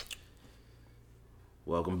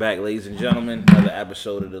Welcome back, ladies and gentlemen. Another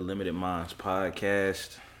episode of the Limited Minds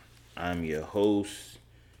podcast. I'm your host.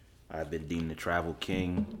 I've been deemed the Travel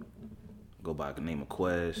King. Go by the name of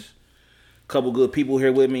Quez. Couple good people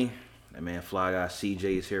here with me. That man Fly Guy CJ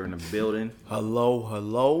is here in the building.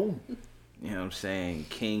 Hello. You know what I'm saying?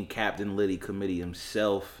 King Captain Liddy Committee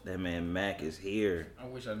himself. That man Mac is here. I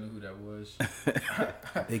wish I knew who that was.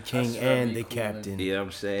 The king and the captain. You know what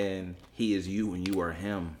I'm saying? He is you and you are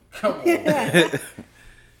him. Come on.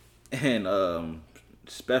 And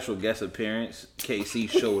special guest appearance, KC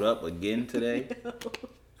showed up again today.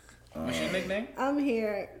 What's your nickname? I'm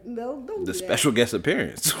here. No, don't The do special guest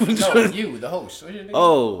appearance. No, you, the host. What's your nickname?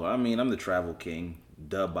 Oh, I mean, I'm the Travel King,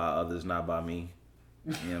 dubbed by others, not by me.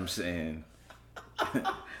 You know what I'm saying?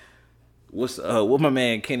 What my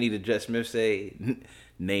man Kenny the Jet Smith say?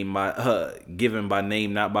 Name by given by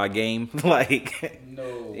name, not by game. Like,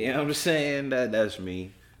 No. you know what I'm saying? That's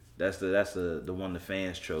me. That's the one the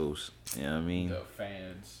fans chose. You know what I mean? The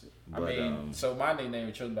fans. But, so my nickname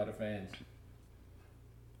was chosen by the fans.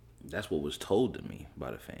 That's what was told to me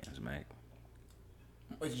by the fans, Mac.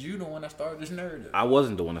 But you the one that started this narrative. I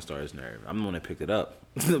wasn't the one that started this narrative. I'm the one that picked it up.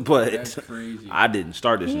 But That's crazy. I didn't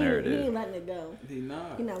start this He narrative. ain't letting it go. He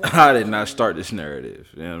not. He not letting I did not start this narrative.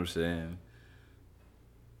 You know what I'm saying?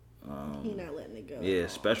 He not letting it go. Yeah,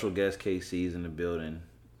 special guest KC's in the building.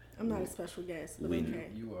 I'm not a special guest, but We- okay.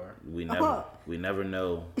 You are. We never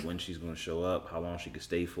know when she's gonna show up, how long she could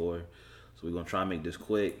stay for. So we're gonna try and make this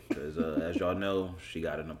quick because as y'all know, she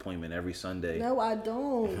got an appointment every Sunday. No, I You know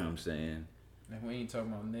what don't. I'm saying? And we ain't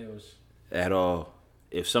talking about nails. At all.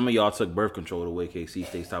 If some of y'all took birth control the way KC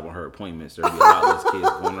stays top on her appointments, there'd be a lot less kids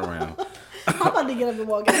going around. I'm about to get up and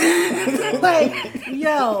walk out. Like,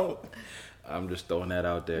 yo, I'm just throwing that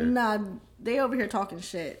out there. nah, they over here talking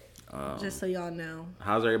shit. Just so y'all know.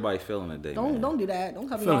 How's everybody feeling today? man? Don't do that. Don't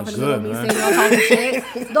come me Feeling off in the middle of me good, saying y'all talking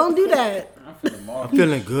shit. Don't do that. I'm feeling I'm marvelous.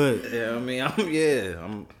 feeling good. Yeah, I mean,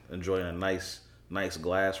 I'm enjoying a nice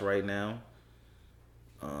glass right now.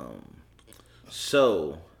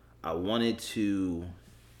 So I wanted to.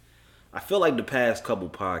 I feel like the past couple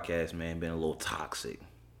podcasts, man, been a little toxic.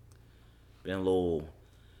 Been a little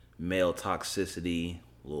male toxicity,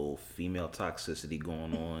 a little female toxicity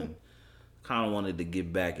going on. Kind of wanted to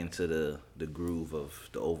get back into the groove of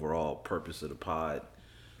the overall purpose of the pod.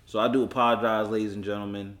 So I do apologize, ladies and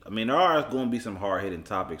gentlemen. I mean, there are going to be some hard-hitting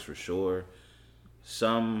topics for sure.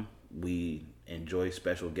 Some we enjoy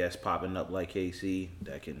special guests popping up like KC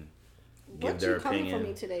that can give What their you coming opinion. for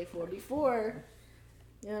me today for? Before,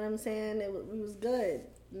 you know what I'm saying? It was good.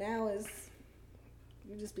 Now it's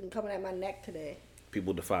you just been coming at my neck today.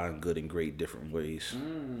 People define good in great different ways.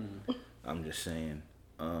 I'm just saying.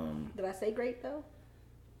 Did I say great though?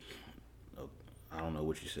 I don't know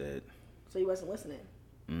what you said. So you wasn't listening.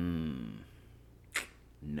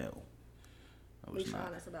 No. I At was least not.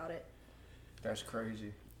 honest about it. That's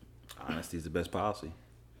crazy. Honesty is the best policy.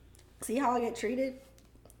 See how I get treated?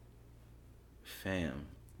 Fam,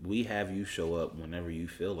 we have you show up whenever you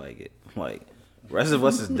feel like it. Like, rest of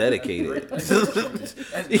us is dedicated.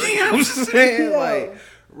 You know what I'm saying? Yo. Like,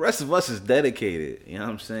 rest of us is dedicated. You know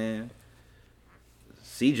what I'm saying?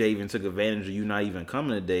 CJ even took advantage of you not even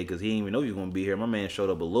coming today because he didn't even know you were gonna be here. My man showed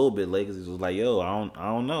up a little bit late because he was like, "Yo, I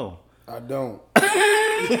don't know." I don't.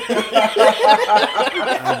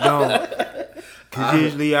 Cause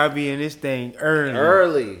usually I be in this thing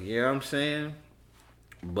early. You know what I'm saying?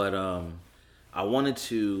 But I wanted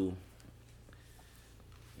to.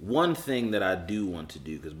 One thing that I do want to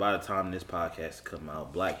do, because by the time this podcast come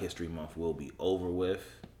out, Black History Month will be over with.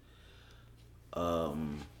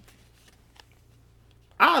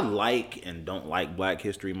 I like and don't like Black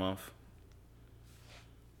History Month.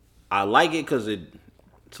 I like it because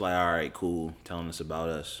it's like, all right, cool, telling us about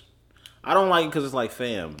us. I don't like it because it's like,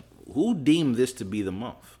 fam, who deemed this to be the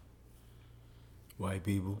month? White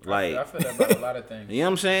people. Like, I feel that about a lot of things. you know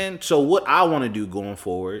what I'm saying? So what I want to do going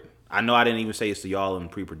forward, I know I didn't even say this to y'all in the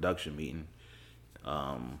pre-production meeting.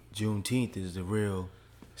 Juneteenth is the real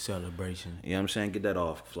celebration. You know what I'm saying? Get that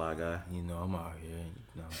off, Fly Guy. You know, I'm out here.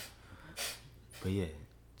 You know. But yeah,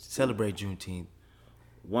 celebrate Juneteenth.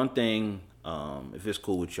 One thing, if it's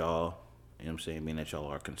cool with y'all, you know what I'm saying, being that y'all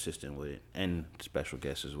are consistent with it, and special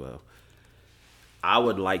guests as well, I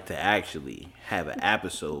would like to actually have an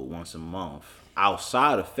episode once a month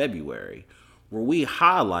outside of February where we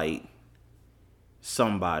highlight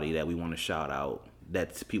somebody that we want to shout out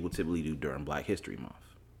that people typically do during Black History Month.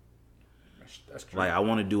 That's true. Like, I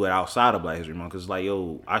want to do it outside of Black History Month because, like,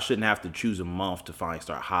 yo, I shouldn't have to choose a month to finally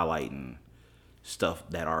start highlighting stuff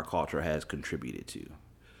that our culture has contributed to.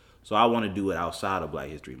 So I want to do it outside of Black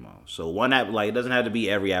History Month. So it doesn't have to be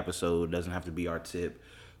every episode. It doesn't have to be our tip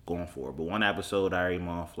going forward. But one episode every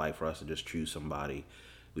month, like for us to just choose somebody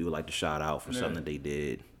we would like to shout out for something that they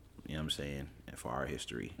did. You know what I'm saying? And for our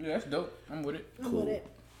history. Yeah, that's dope. I'm with it. I'm with it.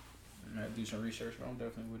 I'm gonna have to do some research, but I'm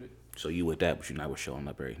definitely with it. So you with that, but you're not with showing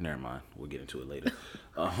up every. Never mind. We'll get into it later.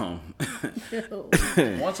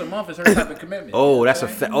 Once a month is her type of commitment. Oh, that's a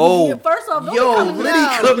Yeah, first off, don't yo, come-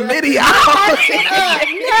 Liddy no. committee out.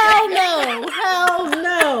 No, hell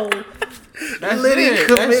no. That's Liddy it.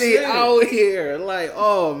 committee That's it. out here. Like,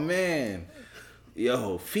 oh man.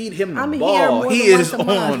 Yo, feed him the I'm here ball. more He than is once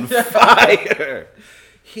a on month. fire.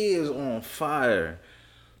 He is on fire.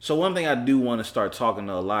 So one thing I do want to start talking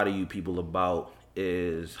to a lot of you people about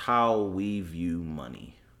is how we view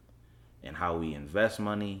money and how we invest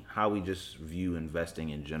money, how we just view investing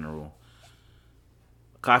in general.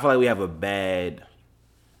 'Cause I feel like we have a bad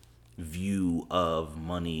view of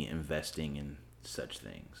money investing in such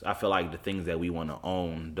things. I feel like the things that we want to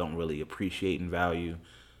own don't really appreciate in value.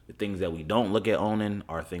 The things that we don't look at owning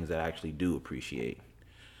are things that actually do appreciate.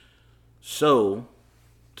 So,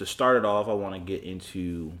 to start it off, I want to get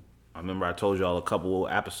into, I remember I told y'all a couple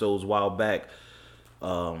episodes a while back, you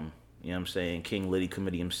know what I'm saying, King Liddy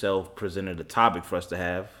Committee himself presented a topic for us to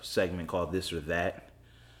have, a segment called This or That.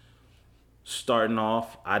 Starting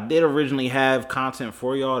off, I did originally have content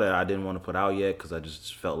for y'all that I didn't want to put out yet because I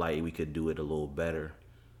just felt like we could do it a little better.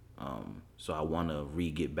 So I want to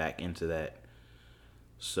get back into that.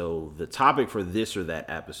 So the topic for This or That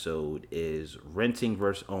episode is renting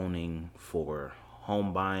versus owning for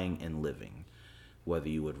home buying and living. Whether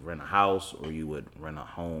you would rent a house or you would rent a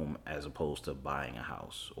home as opposed to buying a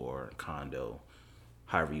house or a condo,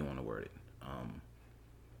 however you want to word it.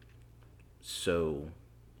 So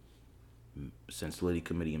since Liddy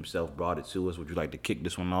Committee himself brought it to us, would you like to kick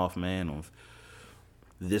this one off, man, on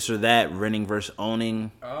this or that, renting versus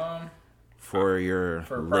owning for your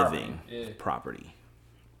for living property, yeah. property?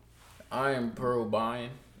 I am pro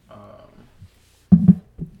buying.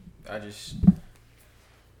 I just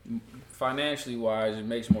financially wise, it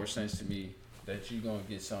makes more sense to me that you're gonna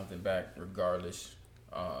get something back regardless.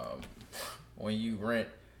 When you rent,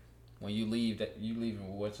 when you leave, that you leaving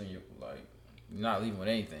with what's in your like. You're not leaving with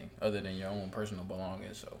anything other than your own personal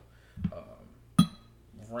belongings. So,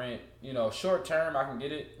 rent, short term, I can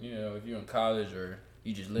get it. If you're in college or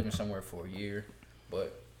you just living somewhere for a year,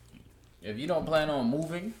 but if you don't plan on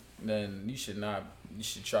moving, then you should not. You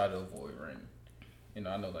should try to avoid renting.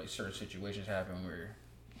 I know like certain situations happen where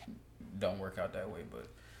it don't work out that way, but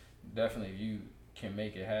definitely if you can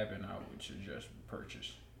make it happen, I would suggest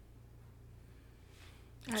purchase.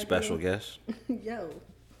 Special guest. Yo.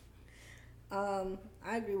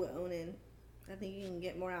 I agree with owning. I think you can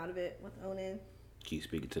get more out of it with owning. Keep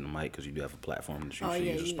speaking to the mic because you do have a platform that you Oh should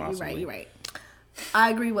yeah, use you're responsibly. right. You're right. I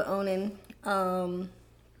agree with owning. I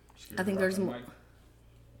think there's more.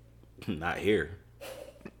 Not here.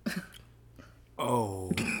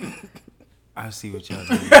 Oh, I see what y'all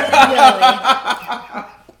doing.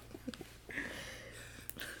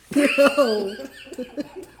 Yo.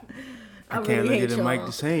 I can't look at the mic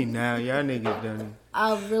the same now. Y'all niggas done.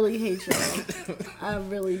 I really hate y'all. I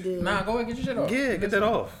really do. Nah, go ahead, get your shit off. Yeah, get that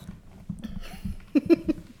off.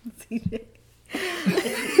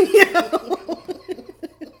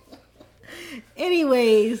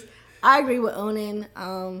 Anyways, I agree with owning.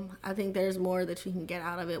 I think there's more that you can get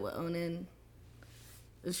out of it with owning.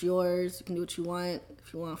 It's yours. You can do what you want.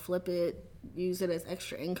 If you want to flip it, use it as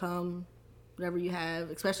extra income, whatever you have.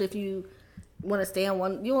 Especially if you want to stay on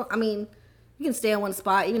one. You can stay on one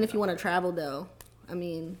spot even if you want to travel. Though, I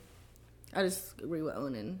just agree with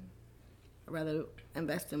owning. I'd rather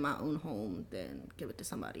invest in my own home than give it to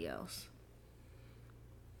somebody else.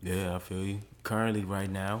 Yeah, I feel you. Currently, right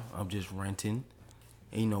now, I'm just renting.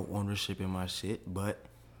 Ain't no ownership in my shit, but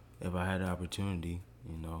if I had the opportunity,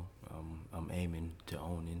 I'm aiming to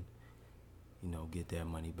own and, get that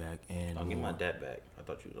money back. And I'll get my dad back. I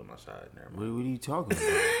thought you was on my side. Never mind. What are you talking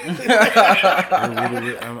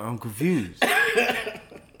about? I'm confused.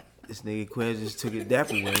 This nigga Quez just took it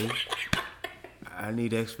that way. I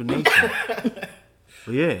need explanation.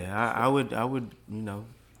 But yeah, I would,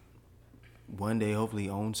 one day hopefully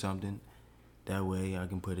own something. That way I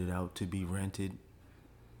can put it out to be rented.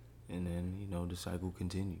 And then, the cycle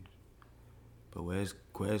continues. But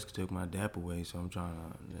Quez took my dap away, so I'm trying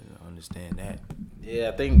to understand that.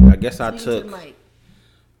 Yeah, I guess I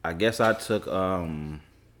took,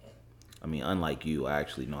 unlike you, I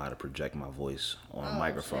actually know how to project my voice on a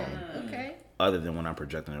microphone. Okay. Other than when I'm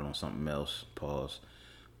projecting it on something else. Pause.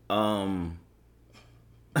 I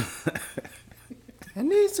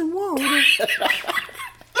need some water.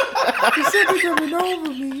 There's something coming over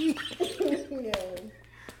me.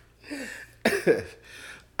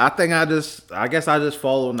 I guess I just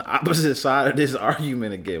fall on the opposite side of this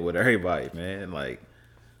argument again with everybody, man. Like,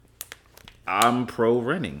 I'm pro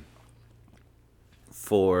renting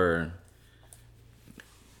for.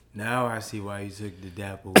 Now I see why you took the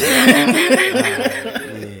dapple. Yeah,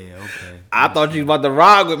 okay. I thought you was about to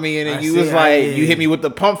ride with me, and then you hit me with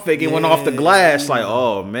the pump fake and went off the glass. Like,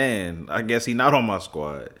 oh man, I guess he not on my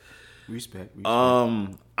squad. Respect.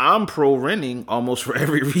 I'm pro renting almost for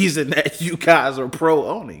every reason that you guys are pro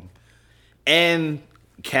owning. And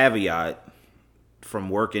caveat, from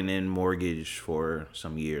working in mortgage for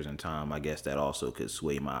some years in time, I guess that also could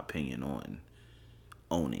sway my opinion on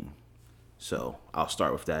owning. So I'll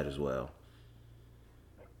start with that as well.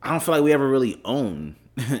 I don't feel like we ever really own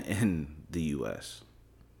in the U.S.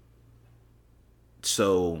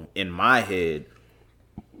 So in my head,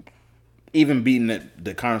 even beating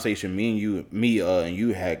the conversation me and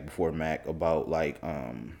you had before, Mac, about like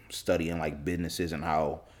studying like businesses and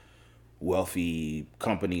how wealthy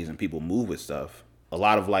companies and people move with stuff. A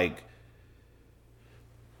lot of like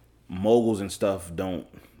moguls and stuff don't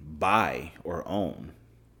buy or own.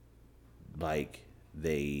 Like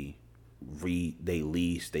they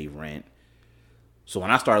lease, they rent. So when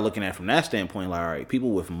I started looking at it from that standpoint, like, all right,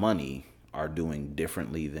 people with money are doing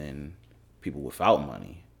differently than people without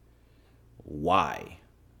money. Why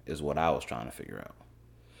is what I was trying to figure out.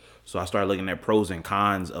 So I started looking at pros and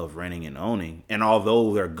cons of renting and owning. And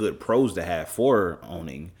although there are good pros to have for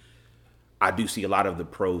owning, I do see a lot of the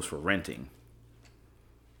pros for renting.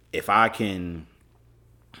 If I can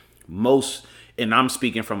and I'm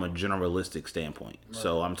speaking from a generalistic standpoint. Right.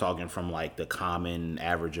 So I'm talking from like the common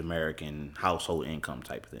average American household income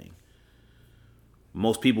type thing.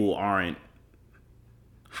 Most people aren't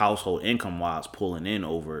household income wise pulling in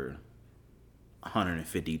over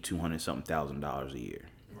 $150,000, $200 something thousand a year.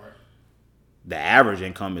 Right. The average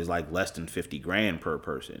income is like less than $50,000 per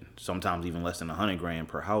person. Sometimes even less than $100,000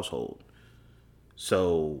 per household.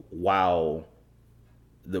 So while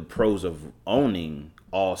the pros of owning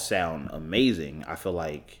all sound amazing, I feel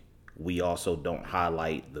like we also don't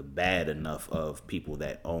highlight the bad enough of people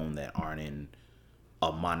that own that aren't in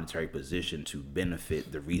a monetary position to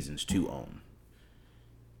benefit the reasons to own.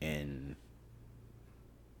 And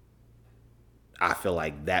I feel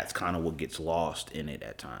like that's kind of what gets lost in it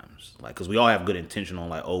at times. Like, because we all have good intention on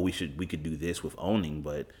like, oh, we could do this with owning,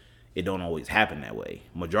 but it don't always happen that way.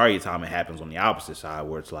 Majority of the time it happens on the opposite side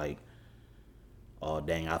where it's like, oh,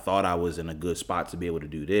 dang, I thought I was in a good spot to be able to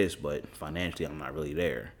do this, but financially I'm not really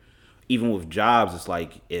there. Even with jobs, it's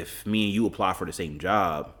like if me and you apply for the same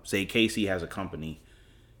job, say Casey has a company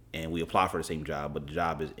and we apply for the same job, but the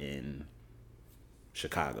job is in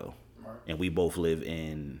Chicago and we both live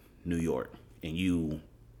in New York and you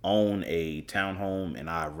own a townhome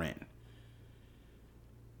and I rent.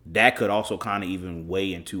 That could also kind of even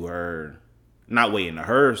weigh into her, not weigh into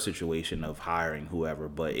her situation of hiring whoever,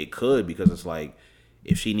 but it could, because it's like,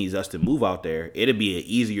 if she needs us to move out there, it'd be an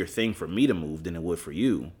easier thing for me to move than it would for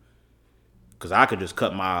you. Because I could just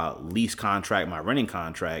cut my lease contract, my renting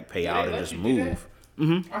contract, pay out, and just move.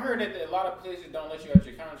 Mm-hmm. I heard that a lot of places don't let you out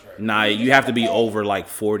your contract. Nah, you have to be over like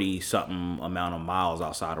 40-something amount of miles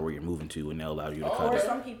outside of where you're moving to, and they'll allow you to cut or it. Or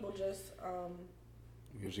some people just...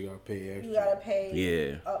 because you gotta pay extra. You gotta pay...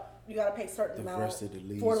 Yeah. You gotta pay certain amount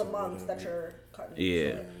for the months that you're cutting.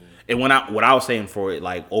 Yeah. So. And what I was saying for it,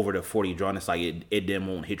 like over the 40 drawn, it's like it then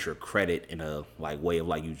won't hit your credit in a like way of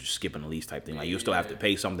like you just skipping the lease type thing. Like you still have to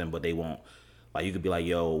pay something, but they won't. Like you could be like,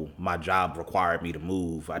 yo, my job required me to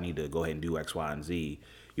move. I need to go ahead and do X, Y, and Z.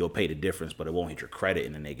 You'll pay the difference, but it won't hit your credit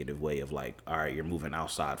in a negative way of like, all right, you're moving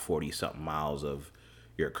outside 40-something miles of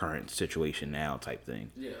your current situation now type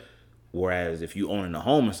thing. Yeah. Whereas if you own a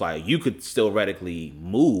home, it's like you could still radically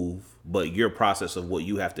move, but your process of what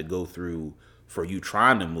you have to go through for you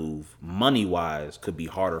trying to move, money-wise, could be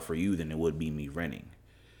harder for you than it would be me renting.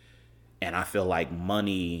 And I feel like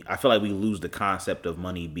we lose the concept of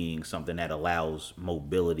money being something that allows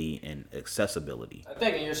mobility and accessibility. I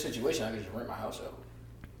think in your situation, I could just rent my house out.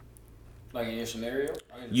 Like in your scenario?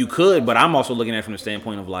 You could, but I'm also looking at it from the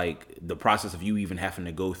standpoint of like the process of you even having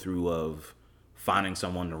to go through of finding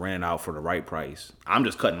someone to rent it out for the right price. I'm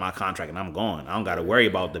just cutting my contract and I'm gone. I don't got to worry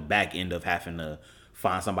about the back end of having to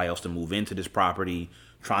find somebody else to move into this property,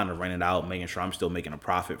 trying to rent it out, making sure I'm still making a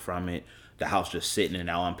profit from it. The house just sitting, and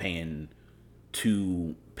now I'm paying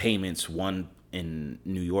 2 payments, one in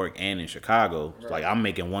New York and in Chicago. Right. Like I'm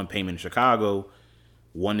making 1 payment in Chicago,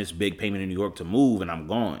 this big payment in New York to move, and I'm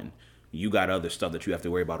gone. You got other stuff that you have to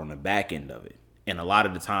worry about on the back end of it. And a lot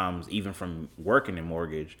of the times, even from working in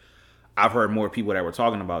mortgage, I've heard more people that were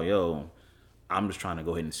talking about, yo, I'm just trying to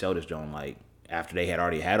go ahead and sell this joint, like, after they had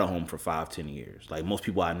already had a home for 5-10 years. Like, most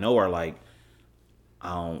people I know are like,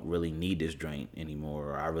 I don't really need this joint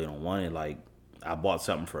anymore, or I really don't want it. Like, I bought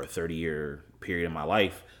something for a 30-year period in my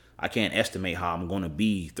life. I can't estimate how I'm going to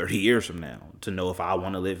be 30 years from now to know if I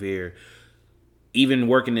want to live here. Even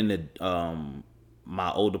working in the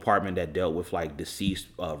my old department that dealt with like deceased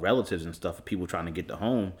relatives and stuff, people trying to get the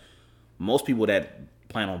home, most people that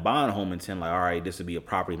plan on buying a home intend like, all right, this would be a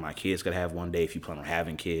property my kids could have one day if you plan on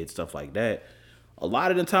having kids, stuff like that. A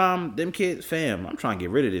lot of the time, them kids, fam, I'm trying to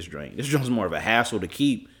get rid of this drink. This drink's more of a hassle to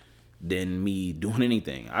keep than me doing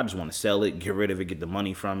anything. I just want to sell it, get rid of it, get the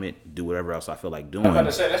money from it, do whatever else I feel like doing. I'm about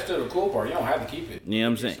to say, that's still the cool part. You don't have to keep it. You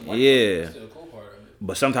know what I'm saying? Yeah. That's still the cool part of it.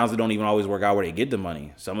 But sometimes it don't even always work out where they get the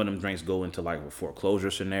money. Some of them drinks go into like a foreclosure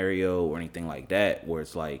scenario or anything like that, where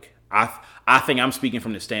it's like, I think I'm speaking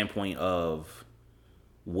from the standpoint of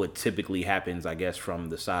what typically happens, I guess, from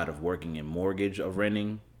the side of working in mortgage of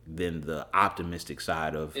renting than the optimistic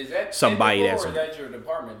side of is that somebody that's. Or is that your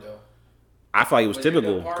department though? I feel like it was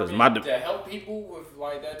typical because to help people with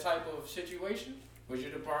like that type of situation. Was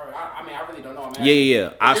your department? I mean, I really don't know. I'm asking.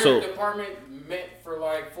 Yeah. Was your department meant for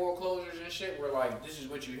like foreclosures and shit? Where like this is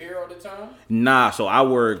what you hear all the time? Nah. So I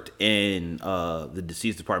worked in the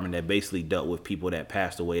deceased department that basically dealt with people that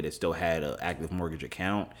passed away that still had an active mortgage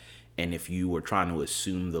account. And if you were trying to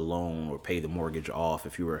assume the loan or pay the mortgage off,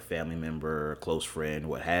 if you were a family member, a close friend,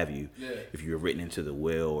 what have you, if you were written into the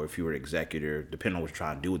will or if you were an executor, depending on what you're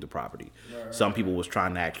trying to do with the property. Some people was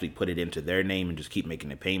trying to actually put it into their name and just keep making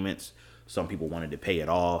the payments. Some people wanted to pay it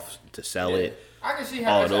off to sell it. I can see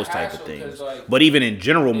how all that's those a type hassle, of things. like, but even in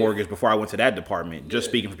general mortgage, before I went to that department, just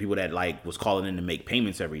speaking for people that like was calling in to make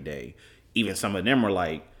payments every day, even some of them were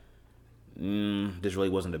like, this really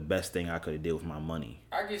wasn't the best thing I could have did with my money.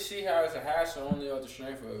 I can see how it's a hassle only on the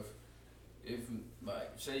strength of if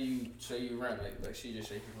like say you rent like she just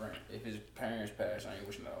say you rent. If his parents pass, I ain't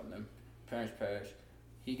wishing that on them. Parents pass,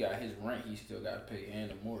 he got his rent he still got to pay and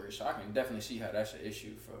the mortgage. So I can definitely see how that's an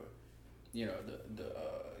issue for the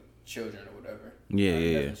children or whatever. Yeah, I can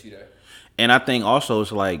yeah. definitely see that. And I think also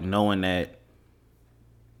it's like knowing that,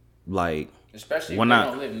 like, especially if they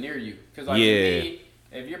don't live near you, because like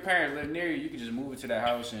if your parents live near you, you can just move into that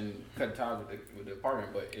house and cut ties with the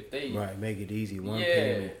apartment. But if they make it easy, one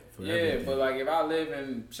payment for everything. But like if I live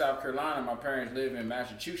in South Carolina, my parents live in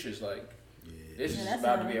Massachusetts, like this is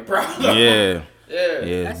about to be a problem.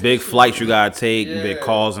 Yeah, big flights you gotta take, big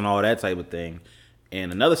calls and all that type of thing.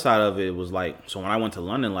 And another side of it was like, so when I went to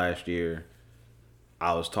London last year,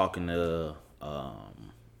 I was talking to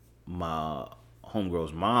my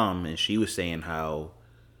homegirl's mom, and she was saying how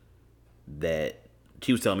that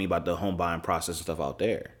she was telling me about the home buying process and stuff out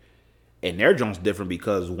there. And their joint's different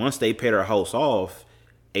because once they pay their house off,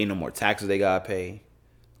 ain't no more taxes they gotta pay.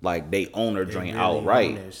 Like they own their joint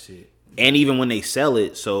outright. And even when they sell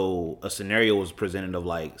it, so a scenario was presented of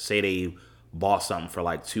like, say they bought something for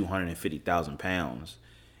like £250,000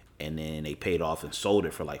 and then they paid off and sold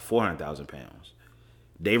it for like £400,000.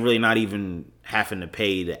 They really not even having to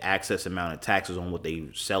pay the excess amount of taxes on what they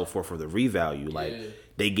sell for the revalue. Like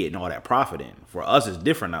they getting all that profit in. For us, it's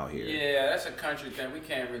different out here. Yeah, that's a country thing. We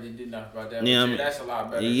can't really do nothing about that. Yeah, that's a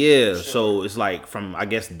lot better. Yeah, so it's like from I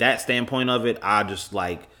guess that standpoint of it, I just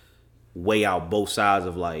like weigh out both sides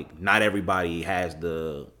of like not everybody has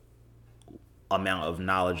the amount of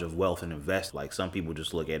knowledge of wealth and invest. Like some people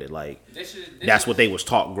just look at it like that's what they was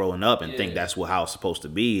taught growing up and think that's how it's supposed to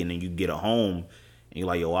be. And then you get a home and you're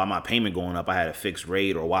like, yo, why my payment going up? I had a fixed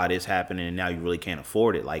rate, or why this happening and now you really can't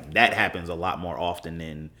afford it. Like that happens a lot more often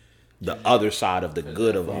than the other side of the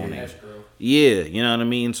good of owning. Yeah, you know what I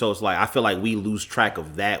mean? So it's like I feel like we lose track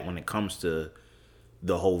of that when it comes to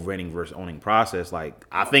the whole renting versus owning process. Like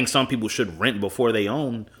I think some people should rent before they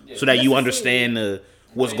own so that you understand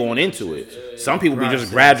what's going into it. Some people be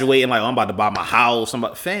just graduating like, oh, I'm about to buy my house.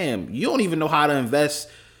 Fam, you don't even know how to invest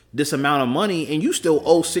this amount of money and you still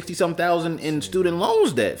owe 60-some thousand in student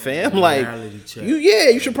loans debt, fam. Like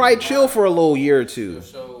you should probably chill for a little year or two.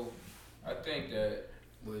 So I think that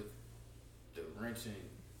with the renting,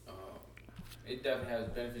 it definitely has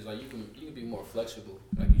benefits. Like you can be more flexible,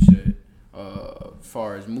 like you said, as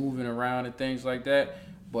far as moving around and things like that.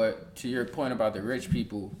 But to your point about the rich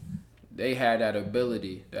people, they had that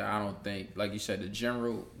ability that I don't think, like you said, the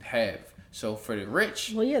general have. So for the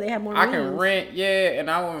rich, well, yeah, they have more. I can rent, and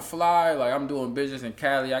I wouldn't fly. Like I'm doing business in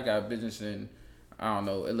Cali. I got business in, I don't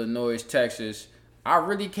know, Illinois, Texas. I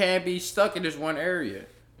really can't be stuck in this one area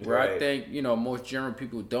where I think most general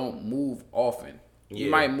people don't move often. You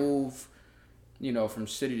might move, from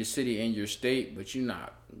city to city in your state, but you're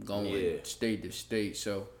not going state to state.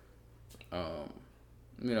 So You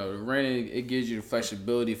know, the renting, it gives you the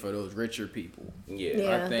flexibility for those richer people. Yeah.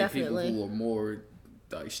 Yeah. I think definitely. people who are more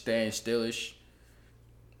like stand stillish,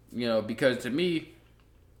 you know, because to me,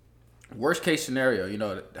 worst case scenario, you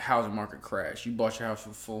know, the housing market crash. You bought your house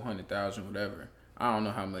for $400,000, whatever. I don't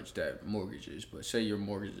know how much that mortgage is, but say your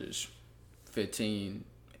mortgage is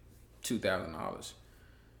 $2,000.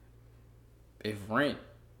 If rent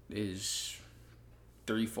is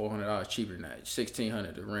 $300-$400 cheaper than that,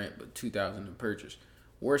 $1,600 to rent, but $2,000 to purchase.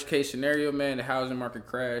 Worst case scenario, man, the housing market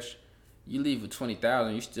crash. You leave with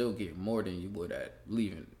 $20,000, you still get more than you would at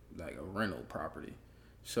leaving like a rental property.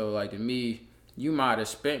 So like to me, you might have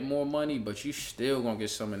spent more money, but you still gonna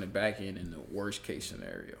get some in the back end in the worst case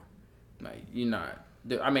scenario. Like you're not.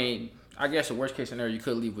 I mean, I guess the worst case scenario you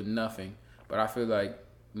could leave with nothing, but I feel like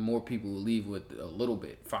more people will leave with a little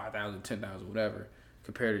bit, 5,000, 10,000, whatever,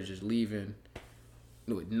 compared to just leaving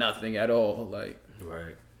with nothing at all. Like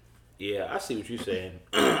Right. Yeah, I see what you're saying.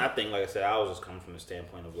 I think, like I said, I was just coming from the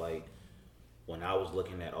standpoint of like when I was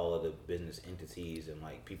looking at all of the business entities and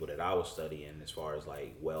like people that I was studying as far as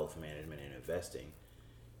like wealth management and investing,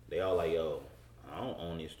 they all like, yo, I don't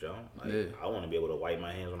own this job. Like, Yeah. I want to be able to wipe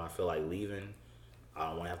my hands when I feel like leaving. I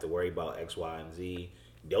don't want to have to worry about X, Y, and Z.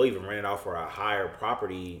 They'll even rent it out for a higher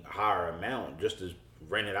property, higher amount, just to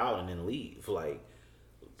rent it out and then leave. Like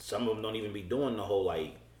some of them don't even be doing the whole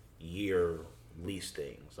like year lease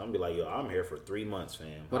thing. Some be like, yo, I'm here for 3 months, fam.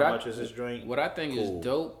 How much is this drink? What I think Cool. is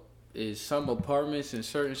dope is some apartments in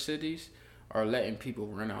certain cities are letting people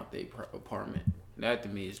rent out their apartment. That to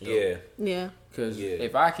me is dope. Yeah. Yeah. Because Yeah.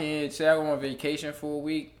 if I can say I go on vacation for a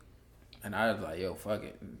week, and I was like, yo, fuck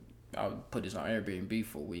it, I'll put this on Airbnb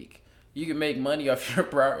for a week. You can make money off your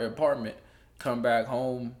apartment, come back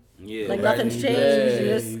home. Yeah. Like Right. nothing's Yeah. changed. You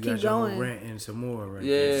just you keep got your going. rent and some more right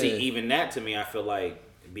Yeah. there. See, even that to me, I feel like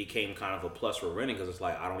it became kind of a plus for renting because it's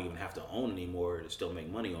like I don't even have to own anymore to still make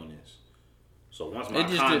money on this. So once my It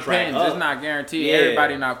just contract depends. up, It's not guaranteed. yeah,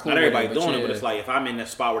 Everybody not cool. Not everybody with it, doing it, yeah. but it's like if I'm in that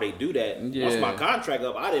spot where they do that, once Yeah. my contract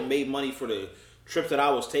up, I didn't make money for the trips that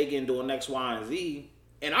I was taking doing X, Y, and Z,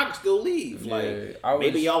 and I can still leave. Yeah, Like I was-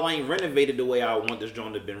 maybe y'all ain't renovated the way I want this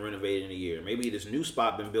joint to have been renovated in a year. Maybe this new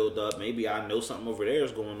spot been built up. Maybe I know something over there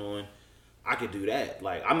is going on. I could do that.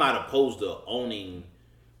 Like I'm not opposed to owning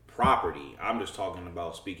property. I'm just talking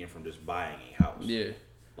about speaking from just buying a house. Yeah.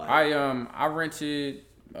 Like, I rented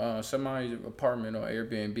somebody's apartment on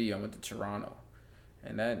Airbnb. I went to Toronto,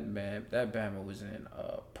 and that Bama was in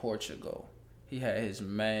Portugal. He had his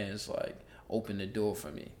mans like open the door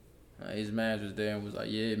for me. His mans was there and was like,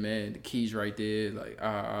 "Yeah, man, the key's right there. Like,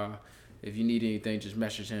 if you need anything, just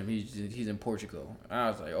message him. He's in Portugal." And I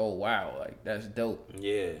was like, "Oh wow, like that's dope."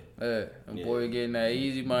 yeah. And Yeah. boy, getting that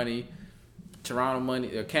easy money. Toronto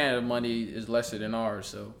money, Canada money is lesser than ours,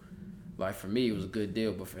 so like for me it was a good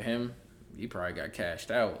deal, but for him, he probably got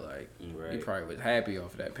cashed out. Like he Right. probably was happy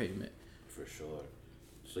off of that payment. For sure.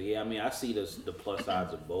 So yeah, I mean, I see the plus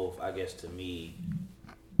sides of both. I guess to me,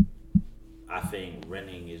 I think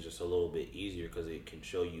renting is just a little bit easier because it can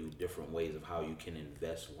show you different ways of how you can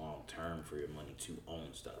invest long term for your money to own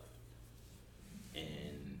stuff.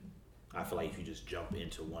 And I feel like if you just jump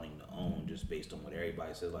into wanting to own just based on what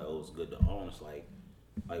everybody says, like, oh, it's good to own, it's like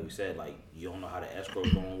we said, like, you don't know how the escrow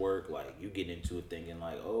is going to work. Like, you get into it thinking,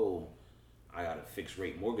 like, oh, I got a fixed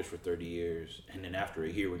rate mortgage for 30 years. And then after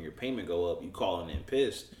a year when your payment go up, you calling in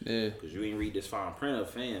pissed. Yeah. Because you ain't read this fine print of,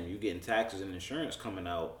 fam, you getting taxes and insurance coming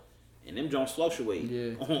out. And them joints fluctuate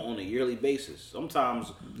Yeah. on a yearly basis.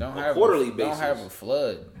 Sometimes Don't a have quarterly basis. Don't have a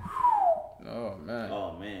flood. Oh man.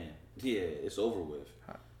 Oh, man. Yeah, it's over with.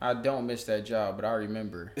 I don't miss that job, but I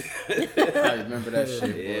remember. I remember that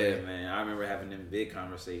shit, Yeah, boy. man. I remember having them big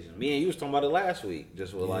conversations. Me and you was talking about it last week.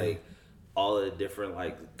 Just with, like, all of the different,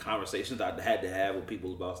 like, conversations I had to have with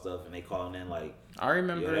people about stuff. And they calling in, like, I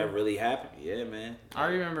remember. yo, that really happened. Yeah, man. I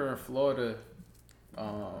remember in Florida,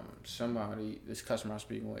 this customer I was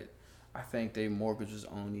speaking with, I think their mortgage was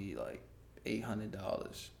only like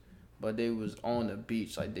 $800, but they was on the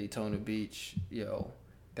beach, like Daytona Beach. Yo,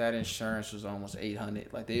 that insurance was almost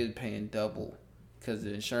 $800. Like they was paying double because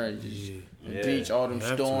the insurance is the Yeah. beach, all them You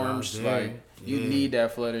have to out storms. there. Like you Yeah. need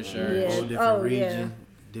that flood insurance. Yeah. Whole different Oh, region, yeah.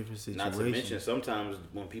 different situation. Not to mention, sometimes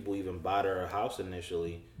when people even buy their house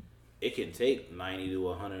initially, it can take 90 to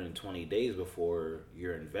 120 days before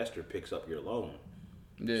your investor picks up your loan.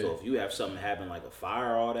 Yeah. So if you have something happen like a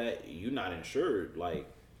fire, all that, you're not insured. Like,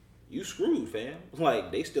 you screwed, fam.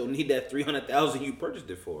 Like, they still need that $300,000 you purchased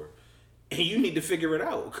it for, and you need to figure it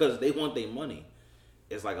out because they want their money.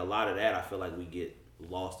 It's like a lot of that. I feel like we get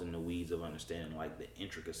lost in the weeds of understanding like the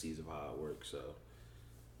intricacies of how it works. So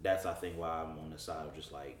that's, I think, why I'm on the side of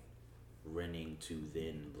just like renting to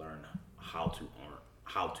then learn how to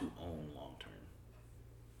own long term.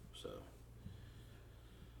 So,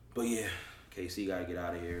 but yeah, KC gotta get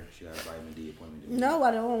out of here. She got a vitamin D appointment. No,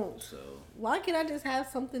 I don't. So why can't I just have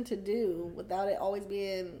something to do without it always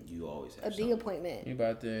being you always have a D something. appointment? You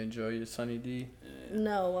about to enjoy your Sunny D? Yeah.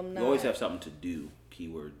 No, I'm not. You always have something to do.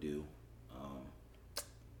 Keyword do.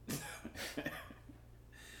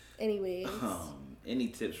 Anyways. Any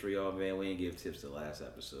tips for y'all, man? We didn't give tips the last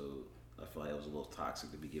episode. I feel like it was a little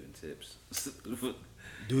toxic to be giving tips.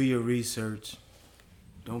 Do your research.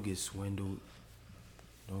 Don't get swindled.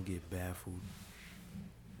 Don't get baffled.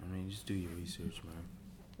 I mean, just do your research,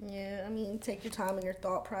 man. Yeah, I mean, take your time in your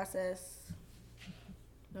thought process.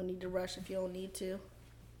 No need to rush if you don't need to.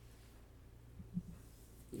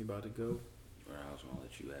 You about to go? I was gonna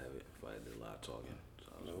let you have it if I did a lot of talking.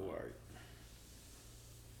 So I was No worried.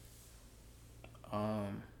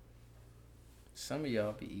 Some of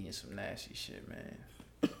y'all be eating some nasty shit, man.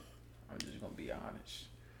 I'm just gonna be honest.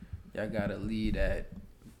 Y'all gotta leave that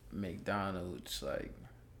McDonald's, like,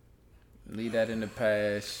 leave that in the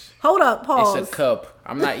past. Hold up, pause. It's a cup.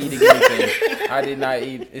 I'm not eating anything. I did not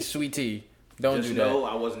eat. It's sweet tea. Don't Just do that. know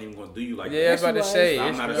I wasn't even gonna do you like Yeah, I that. was about to was. say. I'm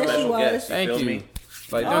it's not a real- Yes, special you guest. was. Thank feel you. me?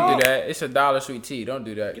 Like, don't do that. It's $1 sweet tea. Don't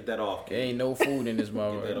do that. Get that off, There King. ain't no food in this Get that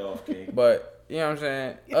motherfucker. off, King. But, you know what I'm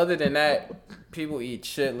saying? Other than that, people eat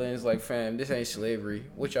chitlins. Like, fam, this ain't slavery.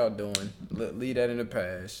 What y'all doing? Leave that in the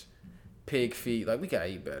past. Pig feet. Like, we gotta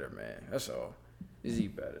eat better, man. That's all. Just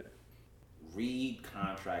eat better. Read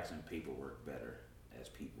contracts and paperwork better as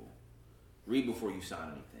people. Read before you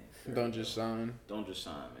sign anything. Don't just sign. Don't just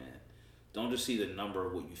sign, man. Don't just see the number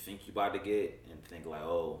of what you think you about to get and think like,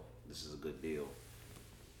 oh, this is a good deal.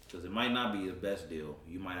 Because it might not be the best deal.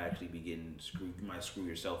 You might actually be getting screwed. You might screw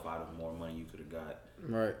yourself out of more money you could have got.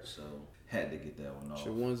 Right. So had to get that one off. Get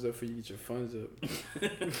your ones up for you, get your funds up.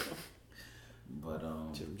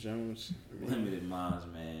 But Jim Jones. limited minds,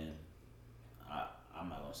 man. I'm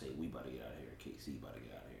not gonna say we about to get out of here. KC about to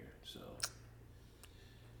get out of here. So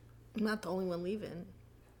I'm not the only one leaving.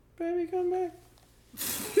 Baby, come back.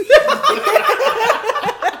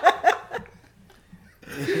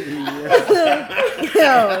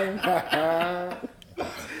 Yo,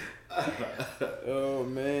 Oh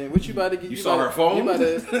man, what you about to get? You saw her phone? You about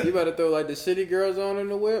to throw like the city girls on in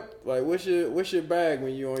the whip? Like, what's your bag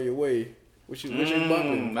when you on your way? What's your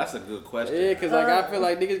bumping? that's a good question. Yeah, cause like I feel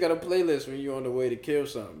like niggas got a playlist when you on the way to kill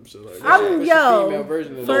something. So like, I'm- what's yo, the female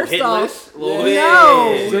version of first that? hit off, list? Little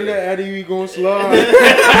no. hit. Send that Addy, we gon' slide.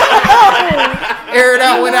 Air it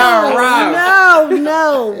out without a rock.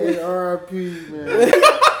 no. Hey, R.I.P. man.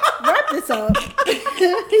 Wrap this up.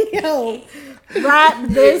 Yo, wrap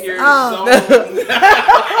this Your up. zone.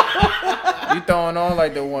 You throwing on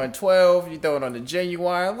like the 112? You throwing on the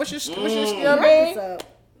Genuine? What's your you know what Wrap I mean? this up.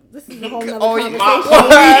 This is a whole nother Oh, you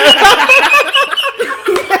conversation.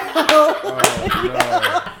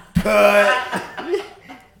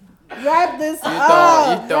 Wrap this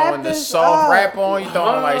up. You throwing Wrap the this soft up. rap on? You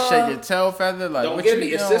throwing like shake your tail feather? Like Don't what give you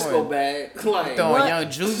me a doing? Cisco bag. Like, Throwing What? Young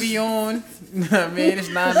Juvie on? I mean, it's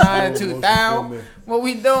 99 2000. What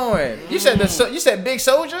we doing? You said you said Big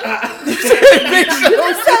Soldier? You said Big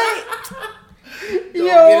Soldier?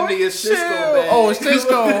 Don't give me a Cisco bag. Oh,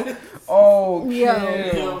 Cisco. Oh, Yo. You know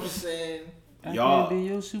kill. what I'm saying? I Y'all- can't be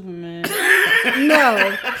your Superman.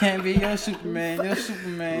 No. Can't be your Superman. Your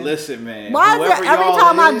Superman. Listen, man. Why is it whoever every y'all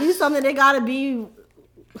time I is- do something, they gotta be?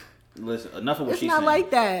 Listen, enough of what It's she's not saying.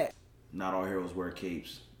 like that. Not all heroes wear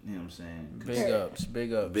capes. You know what I'm saying? Big ups.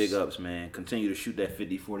 Big ups. Big ups, man. Continue to shoot that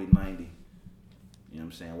 50, 40, 90. You know what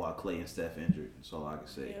I'm saying? While Clay and Steph injured. That's all I can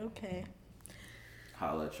say. Okay.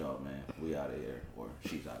 Holla at y'all, man. We out of here. Or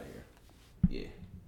she's out of here. Yeah.